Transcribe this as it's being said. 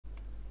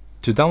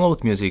To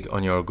download music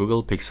on your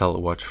Google Pixel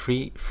Watch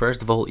 3,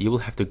 first of all, you will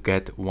have to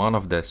get one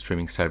of the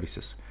streaming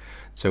services.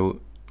 So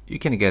you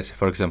can get,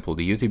 for example,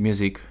 the YouTube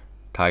Music,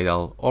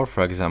 Tidal, or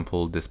for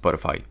example, the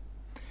Spotify.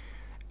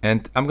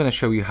 And I'm going to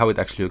show you how it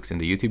actually looks in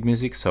the YouTube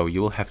Music, so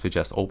you will have to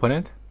just open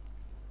it.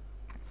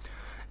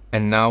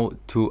 And now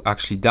to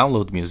actually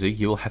download music,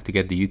 you will have to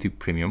get the YouTube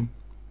Premium.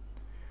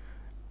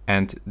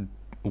 And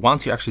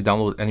once you actually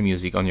download any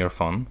music on your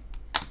phone,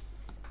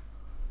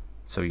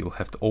 so you'll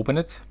have to open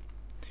it.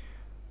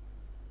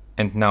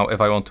 And now if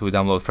I want to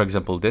download, for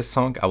example, this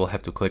song, I will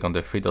have to click on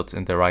the three dots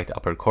in the right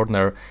upper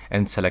corner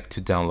and select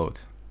to download.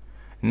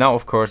 Now,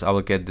 of course, I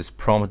will get this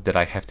prompt that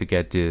I have to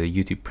get the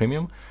YouTube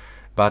Premium.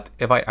 But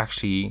if I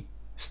actually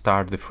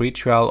start the free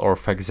trial, or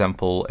for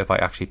example, if I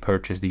actually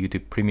purchase the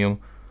YouTube Premium,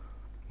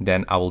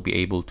 then I will be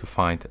able to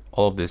find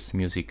all of this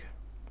music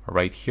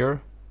right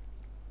here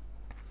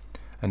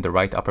in the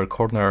right upper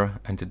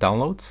corner and the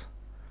downloads.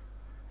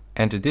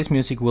 And this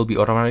music will be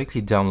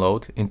automatically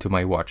downloaded into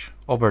my watch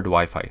over the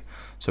Wi-Fi.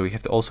 So you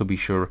have to also be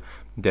sure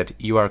that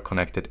you are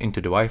connected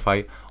into the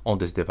Wi-Fi on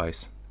this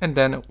device. And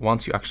then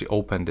once you actually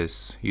open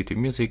this YouTube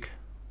Music,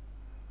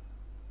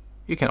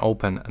 you can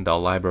open the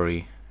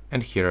library,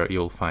 and here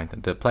you'll find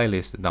the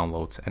playlist,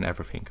 downloads, and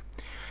everything.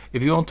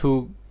 If you want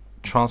to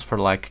transfer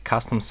like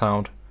custom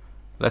sound,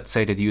 let's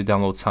say that you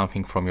download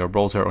something from your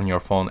browser on your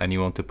phone and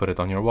you want to put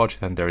it on your watch,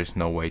 then there is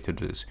no way to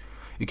do this.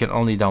 You can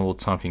only download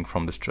something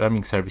from the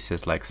streaming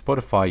services like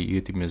Spotify,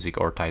 YouTube Music,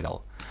 or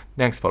Tidal.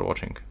 Thanks for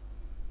watching.